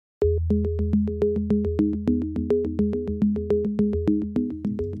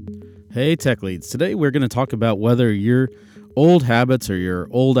Hey, Tech Leads. Today we're going to talk about whether your old habits or your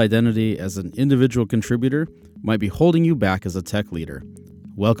old identity as an individual contributor might be holding you back as a tech leader.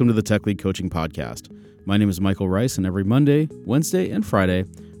 Welcome to the Tech Lead Coaching Podcast. My name is Michael Rice, and every Monday, Wednesday, and Friday,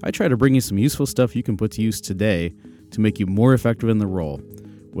 I try to bring you some useful stuff you can put to use today to make you more effective in the role,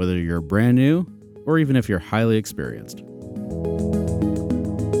 whether you're brand new or even if you're highly experienced.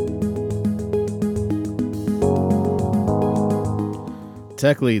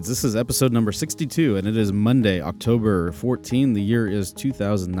 Tech Leads, this is episode number 62, and it is Monday, October 14. The year is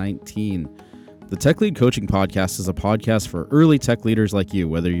 2019. The Tech Lead Coaching Podcast is a podcast for early tech leaders like you,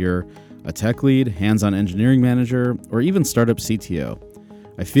 whether you're a tech lead, hands-on engineering manager, or even startup CTO.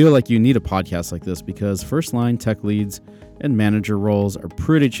 I feel like you need a podcast like this because first-line tech leads and manager roles are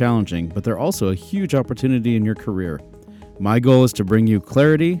pretty challenging, but they're also a huge opportunity in your career. My goal is to bring you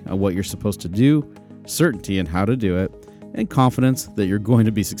clarity on what you're supposed to do, certainty in how to do it, and confidence that you're going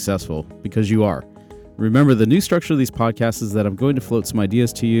to be successful, because you are. Remember, the new structure of these podcasts is that I'm going to float some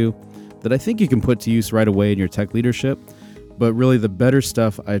ideas to you that I think you can put to use right away in your tech leadership, but really the better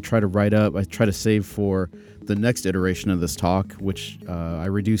stuff I try to write up, I try to save for the next iteration of this talk, which I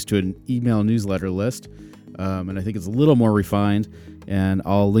reduced to an email newsletter list, and I think it's a little more refined, and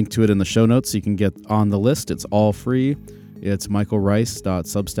I'll link to it in the show notes so you can get on the list. It's all free. It's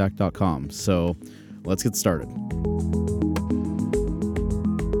michaelrice.substack.com. So let's get started.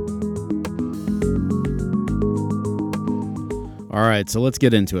 All right, so let's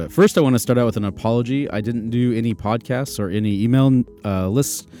get into it. First, I want to start out with an apology. I didn't do any podcasts or any email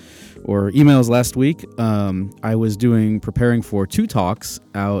lists or emails last week. I was preparing for two talks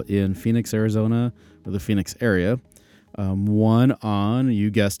out in Phoenix, Arizona, or the Phoenix area. One on, you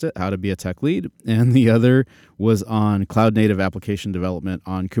guessed it, how to be a tech lead, and the other was on cloud native application development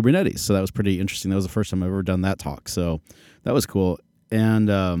on Kubernetes. So that was pretty interesting. That was the first time I've ever done that talk. So that was cool.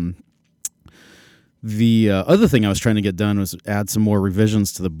 And the other thing I was trying to get done was add some more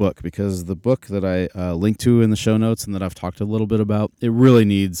revisions to the book, because the book that I linked to in the show notes and that I've talked a little bit about, it really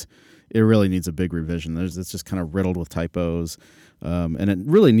needs a big revision. It's just kind of riddled with typos, and it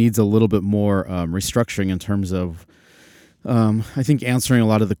really needs a little bit more restructuring in terms of I think answering a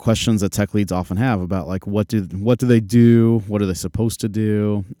lot of the questions that tech leads often have about, like, what do they do, what are they supposed to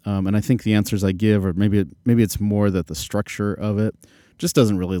do, and I think the answers I give, or maybe it's more that the structure of it just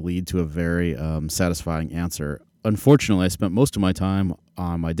doesn't really lead to a very satisfying answer. Unfortunately, I spent most of my time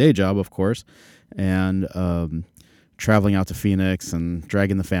on my day job, of course, and traveling out to Phoenix and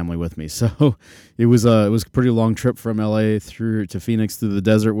dragging the family with me. So it was a pretty long trip from LA through to Phoenix through the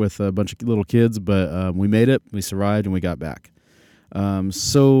desert with a bunch of little kids, but we made it, we survived, and we got back.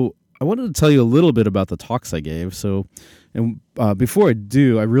 So I wanted to tell you a little bit about the talks I gave. So, and before I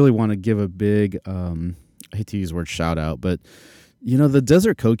do, I really want to give a big, I hate to use the word shout out, but the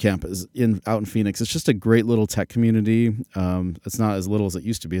Desert Code Camp is out in Phoenix. It's just a great little tech community. It's not as little as it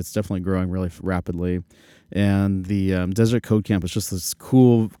used to be. It's definitely growing really rapidly. And the Desert Code Camp is just this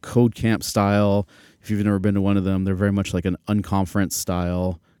cool code camp style. If you've never been to one of them, they're very much like an unconference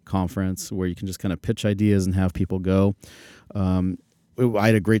style conference where you can just kind of pitch ideas and have people go. I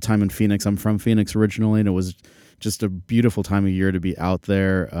had a great time in Phoenix. I'm from Phoenix originally, and it was just a beautiful time of year to be out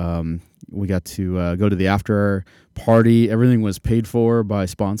there. We got to go to the after party. Everything was paid for by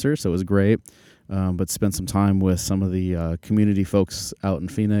sponsors, so it was great. But spent some time with some of the community folks out in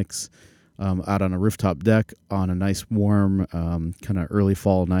Phoenix, out on a rooftop deck on a nice warm kind of early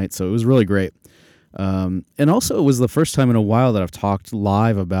fall night. So it was really great. And also it was the first time in a while that I've talked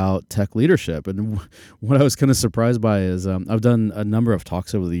live about tech leadership. And what I was kind of surprised by is I've done a number of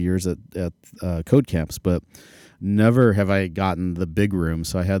talks over the years at code camps, but never have I gotten the big room.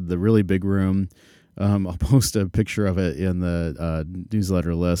 So I had the really big room. I'll post a picture of it in the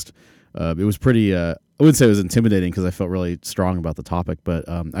newsletter list. It was pretty, I wouldn't say it was intimidating because I felt really strong about the topic, but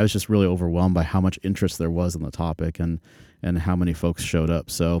I was just really overwhelmed by how much interest there was in the topic and how many folks showed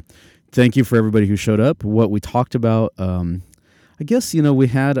up. So thank you for everybody who showed up. What we talked about, I guess,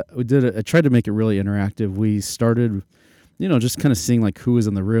 I tried to make it really interactive. We started just kind of seeing like who was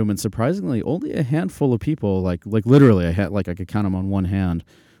in the room, and surprisingly, only a handful of people, like literally, I could count them on one hand,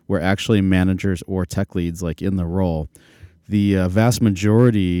 were actually managers or tech leads, like in the role. The vast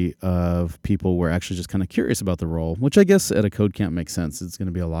majority of people were actually just kind of curious about the role, which I guess at a code camp makes sense. It's going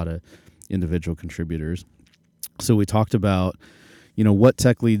to be a lot of individual contributors. So we talked about, what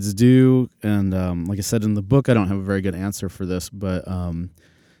tech leads do, and like I said in the book, I don't have a very good answer for this, but over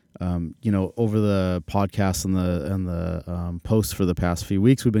the podcast and the posts for the past few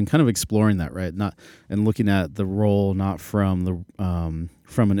weeks, we've been kind of exploring that, right? And looking at the role not from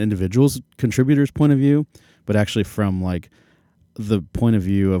an individual's contributor's point of view, but actually from like the point of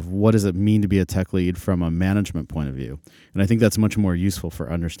view of what does it mean to be a tech lead from a management point of view. And I think that's much more useful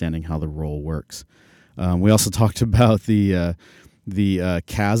for understanding how the role works. We also talked about the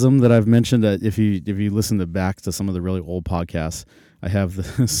chasm that I've mentioned. If you listen back to some of the really old podcasts, I have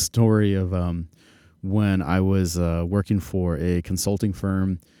the story of when I was working for a consulting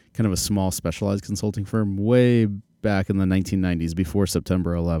firm, kind of a small specialized consulting firm, way back in the 1990s, before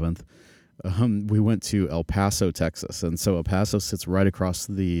September 11th. We went to El Paso, Texas, and so El Paso sits right across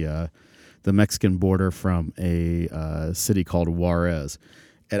the Mexican border from a city called Juarez.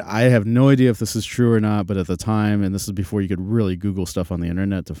 And I have no idea if this is true or not, but at the time, and this is before you could really Google stuff on the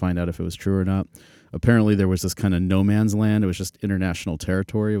internet to find out if it was true or not, apparently there was this kind of no man's land. It was just international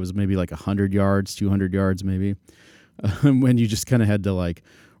territory. It was maybe like 100 yards, 200 yards maybe, when you just kind of had to like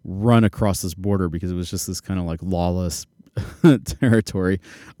run across this border because it was just this kind of like lawless territory.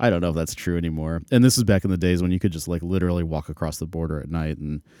 I don't know if that's true anymore. And this is back in the days when you could just like literally walk across the border at night,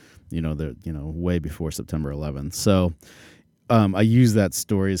 and way before September 11th. So I use that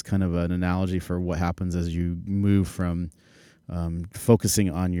story as kind of an analogy for what happens as you move from focusing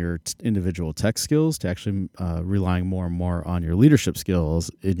on your individual tech skills to actually relying more and more on your leadership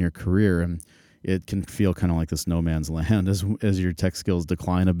skills in your career. And it can feel kind of like this no man's land as your tech skills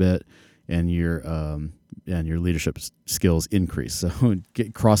decline a bit and your leadership skills increase. So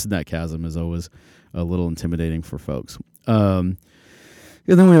crossing that chasm is always a little intimidating for folks.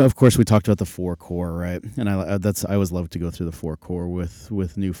 And then of course we talked about the 4 core, right? And I always love to go through the 4 core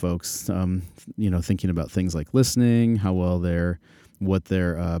with new folks. Thinking about things like listening, how well what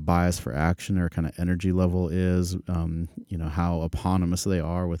their bias for action or kind of energy level is, how eponymous they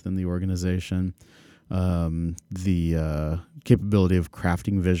are within the organization, the capability of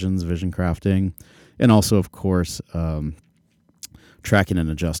crafting vision crafting, and also, of course, tracking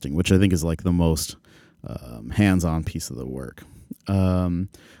and adjusting, which I think is like the most hands-on piece of the work. I'm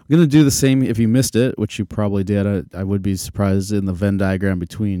going to do the same if you missed it, which you probably did. I would be surprised in the Venn diagram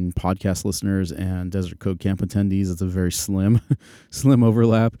between podcast listeners and Desert Code Camp attendees. It's a very slim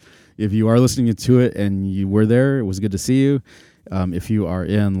overlap. If you are listening to it and you were there, it was good to see you. If you are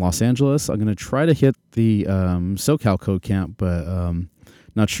in Los Angeles, I'm going to try to hit the SoCal Code Camp, but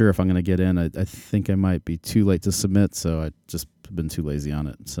not sure if I'm going to get in. I think I might be too late to submit, so I just been too lazy on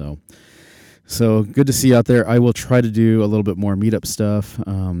it. So good to see you out there. I will try to do a little bit more meetup stuff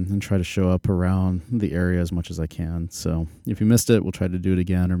and try to show up around the area as much as I can. So if you missed it, we'll try to do it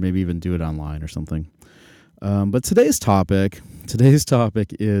again, or maybe even do it online or something. But today's topic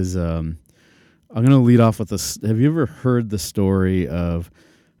is I'm going to lead off with this. Have you ever heard the story of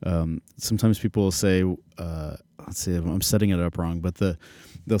sometimes people will say, let's see if I'm setting it up wrong, but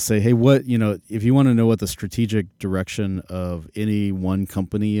they'll say, hey, if you want to know what the strategic direction of any one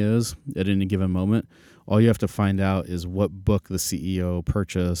company is at any given moment, all you have to find out is what book the CEO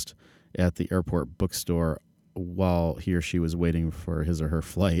purchased at the airport bookstore while he or she was waiting for his or her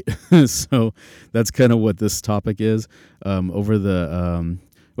flight. So that's kind of what this topic is. Over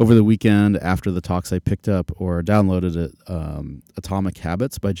the weekend after the talks, I picked up or downloaded it, Atomic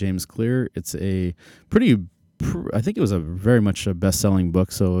Habits by James Clear. It's a I think it was very much a best-selling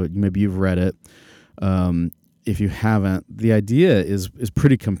book, so maybe you've read it. If you haven't, the idea is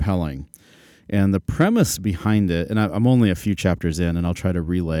pretty compelling. And the premise behind it, and I'm only a few chapters in, and I'll try to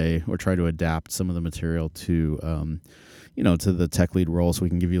relay or try to adapt some of the material to the tech lead role so we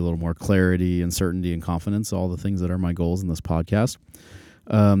can give you a little more clarity and certainty and confidence, all the things that are my goals in this podcast.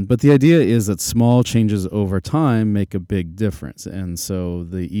 But the idea is that small changes over time make a big difference. And so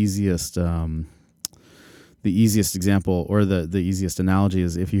the easiest example or the easiest analogy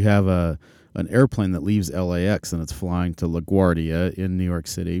is if you have an airplane that leaves LAX and it's flying to LaGuardia in New York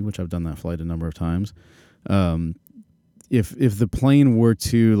City, which I've done that flight a number of times. If the plane were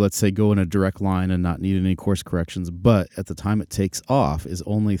to, let's say, go in a direct line and not need any course corrections, but at the time it takes off is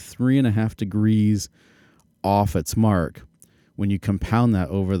only 3.5 degrees off its mark, when you compound that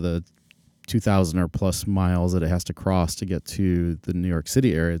over the 2,000 or plus miles that it has to cross to get to the New York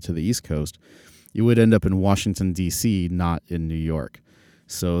City area, to the East Coast, you would end up in Washington, D.C., not in New York.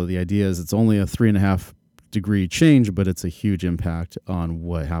 So the idea is it's only a 3.5 degree change, but it's a huge impact on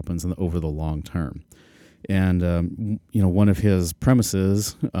what happens over the long term. And, one of his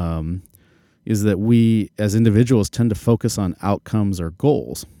premises is that we as individuals tend to focus on outcomes or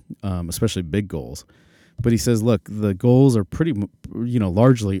goals, especially big goals. But he says, look, the goals are pretty,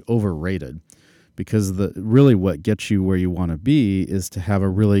 largely overrated. Because really what gets you where you want to be is to have a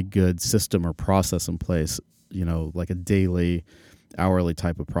really good system or process in place, like a daily, hourly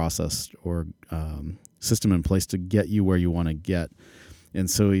type of process or system in place to get you where you want to get. And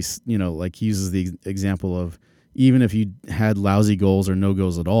so he uses the example of even if you had lousy goals or no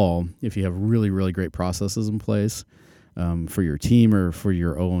goals at all, if you have really, really great processes in place for your team or for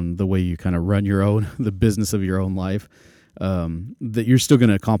your own, the way you kind of run your own, the business of your own life, that you're still going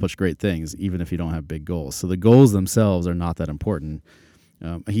to accomplish great things, even if you don't have big goals. So the goals themselves are not that important.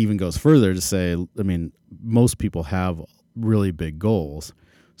 He even goes further to say, I mean, most people have really big goals.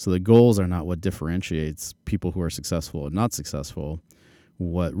 So the goals are not what differentiates people who are successful and not successful.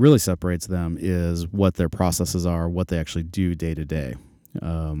 What really separates them is what their processes are, what they actually do day to day,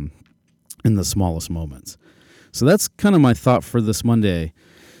 in the smallest moments. So that's kind of my thought for this Monday,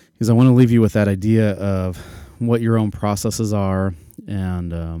 is I want to leave you with that idea of what your own processes are,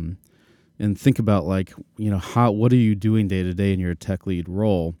 and think about, like, what are you doing day to day in your tech lead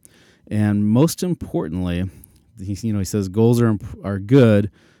role. And most importantly, he says goals are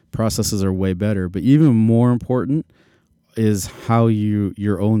good, processes are way better, but even more important is how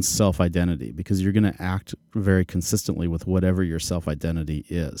your own self-identity, because you're going to act very consistently with whatever your self-identity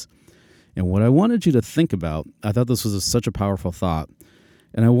is. And what I wanted you to think about, I thought this was such a powerful thought,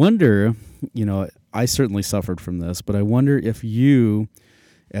 and I wonder, I certainly suffered from this, but I wonder if you,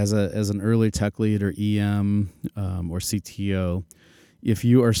 as an early tech lead or EM or CTO, if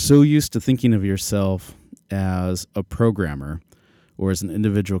you are so used to thinking of yourself as a programmer or as an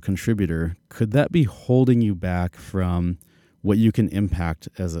individual contributor, could that be holding you back from what you can impact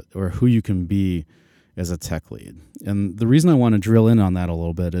or who you can be as a tech lead? And the reason I want to drill in on that a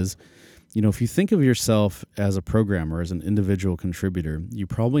little bit is, if you think of yourself as a programmer, as an individual contributor, you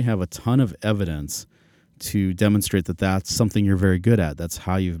probably have a ton of evidence to demonstrate that that's something you're very good at. That's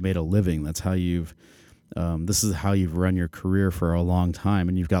how you've made a living. That's how this is how you've run your career for a long time.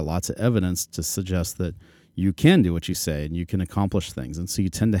 And you've got lots of evidence to suggest that you can do what you say and you can accomplish things. And so you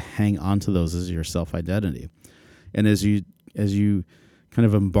tend to hang on to those as your self-identity. And as you kind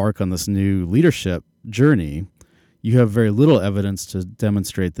of embark on this new leadership journey, you have very little evidence to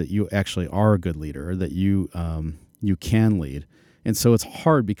demonstrate that you actually are a good leader, or that you can lead. And so it's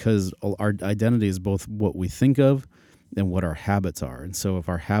hard, because our identity is both what we think of and what our habits are. And so if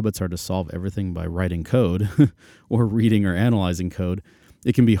our habits are to solve everything by writing code or reading or analyzing code,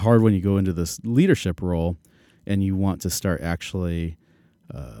 it can be hard when you go into this leadership role and you want to start actually,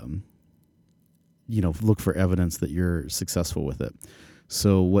 look for evidence that you're successful with it.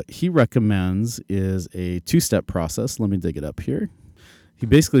 So what he recommends is a 2-step process. Let me dig it up here. He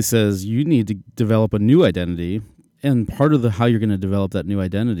basically says you need to develop a new identity, and part of how you're going to develop that new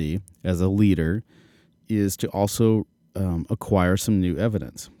identity as a leader is to also acquire some new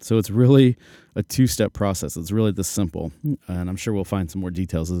evidence. So it's really a 2-step process. It's really this simple, and I'm sure we'll find some more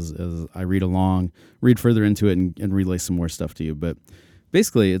details as I read further into it, and relay some more stuff to you. But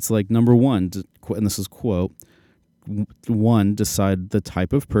basically, it's like, number one, and this is quote, 1, decide the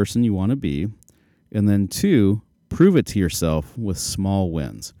type of person you want to be, and then 2, prove it to yourself with small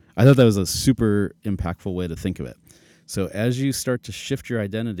wins. I thought that was a super impactful way to think of it. So as you start to shift your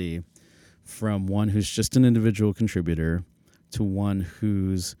identity from one who's just an individual contributor to one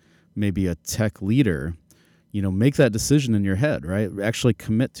who's maybe a tech leader, make that decision in your head, right? Actually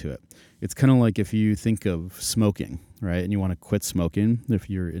commit to it. It's kind of like if you think of smoking, right? And you want to quit smoking. If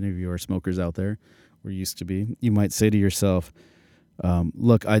any of you are smokers out there, or used to be, you might say to yourself,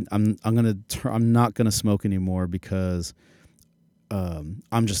 look, I'm not gonna smoke anymore because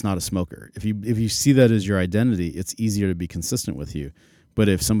I'm just not a smoker. If you see that as your identity, it's easier to be consistent with you. But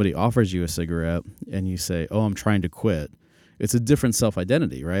if somebody offers you a cigarette and you say, oh, I'm trying to quit, it's a different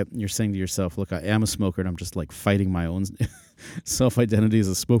self-identity, right? You're saying to yourself, look, I am a smoker, and I'm just like fighting my own self-identity as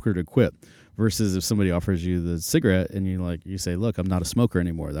a smoker to quit. Versus if somebody offers you the cigarette and you say, look, I'm not a smoker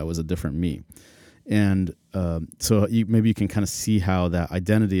anymore. That was a different me. And so maybe you can kind of see how that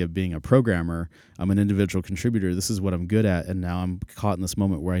identity of being a programmer, I'm an individual contributor, this is what I'm good at, and now I'm caught in this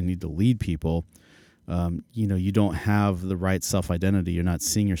moment where I need to lead people. You don't have the right self-identity. You're not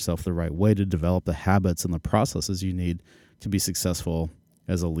seeing yourself the right way to develop the habits and the processes you need to be successful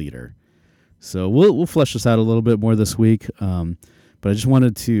as a leader. So we'll flesh this out a little bit more this week, but I just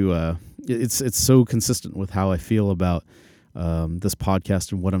wanted to it's so consistent with how I feel about this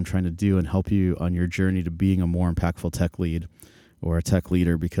podcast and what I'm trying to do and help you on your journey to being a more impactful tech lead or a tech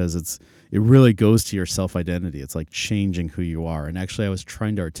leader, because it really goes to your self-identity. It's like changing who you are. And actually, I was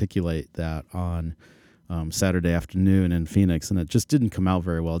trying to articulate that on Saturday afternoon in Phoenix, and it just didn't come out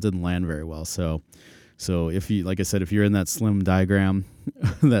very well. It didn't land very well. So if you, like I said, if you're in that slim diagram,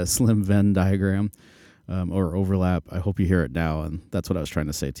 that slim Venn diagram or overlap, I hope you hear it now. And that's what I was trying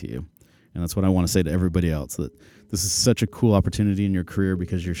to say to you. And that's what I want to say to everybody else, that this is such a cool opportunity in your career,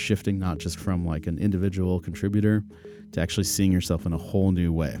 because you're shifting not just from like an individual contributor to actually seeing yourself in a whole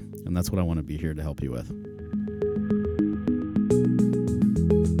new way. And that's what I want to be here to help you with.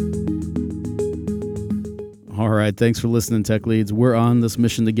 All right. Thanks for listening, Tech Leads. We're on this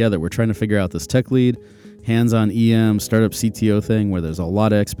mission together. We're trying to figure out this tech lead, hands-on EM, startup CTO thing where there's a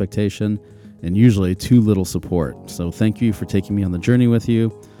lot of expectation and usually too little support. So thank you for taking me on the journey with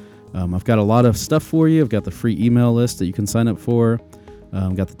you. I've got a lot of stuff for you. I've got the free email list that you can sign up for.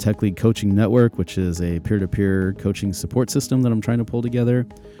 I've got the Tech Lead Coaching Network, which is a peer-to-peer coaching support system that I'm trying to pull together.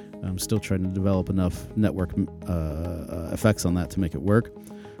 I'm still trying to develop enough network effects on that to make it work.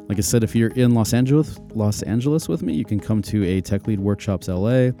 Like I said, if you're in Los Angeles with me, you can come to a Tech Lead Workshops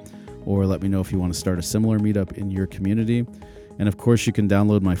LA, or let me know if you want to start a similar meetup in your community. And of course, you can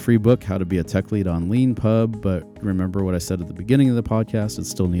download my free book, How to Be a Tech Lead on LeanPub. But remember what I said at the beginning of the podcast, it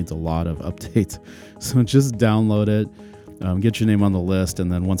still needs a lot of updates. So just download it, get your name on the list,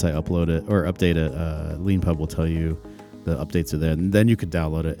 and then once I upload it or update it, LeanPub will tell you the updates are there. And then you could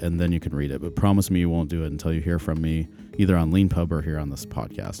download it, and then you can read it. But promise me you won't do it until you hear from me, either on LeanPub or here on this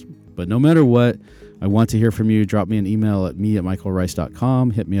podcast. But no matter what, I want to hear from you. Drop me an email at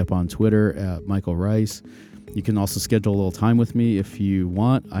me@michaelrice.com. Hit me up on Twitter at michaelrice. You can also schedule a little time with me if you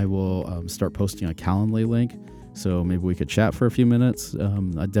want. I will start posting a Calendly link, so maybe we could chat for a few minutes.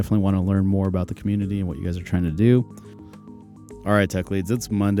 I definitely want to learn more about the community and what you guys are trying to do. All right, Tech Leads, it's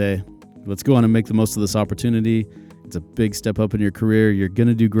Monday. Let's go on and make the most of this opportunity. It's a big step up in your career. You're going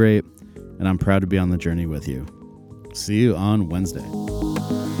to do great, and I'm proud to be on the journey with you. See you on Wednesday.